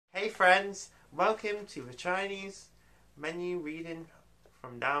Hey friends, welcome to the Chinese menu reading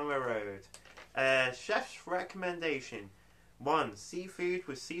from down the road. Chef's recommendation. 1. Seafood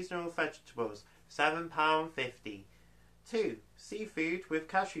with seasonal vegetables, £7.50. 2. Seafood with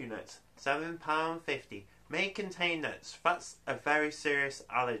cashew nuts, £7.50. May contain nuts. That's a very serious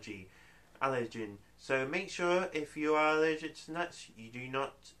allergen. So make sure if you are allergic to nuts, you do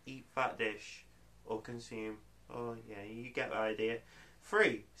not eat that dish or consume. Oh yeah, you get the idea.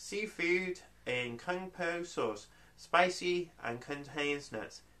 3. Seafood in Kung Po sauce, spicy and contains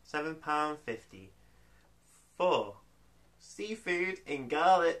nuts, £7.50. 4. Seafood in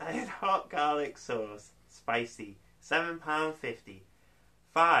garlic and hot garlic sauce, spicy, £7.50.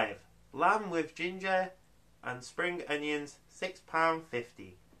 5. Lamb with ginger and spring onions,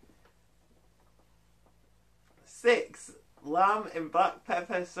 £6.50. 6. Lamb in black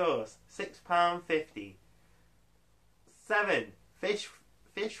pepper sauce, £6.50. 7.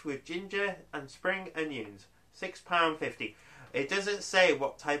 Fish with ginger and spring onions, £6.50. It doesn't say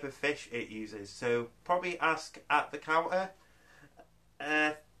what type of fish it uses, so probably ask at the counter.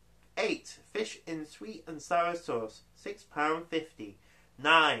 8. Fish in sweet and sour sauce, £6.50.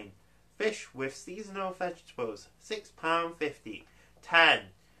 9. Fish with seasonal vegetables, £6.50. 10.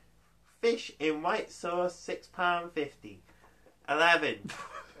 Fish in white sauce, £6.50. 11.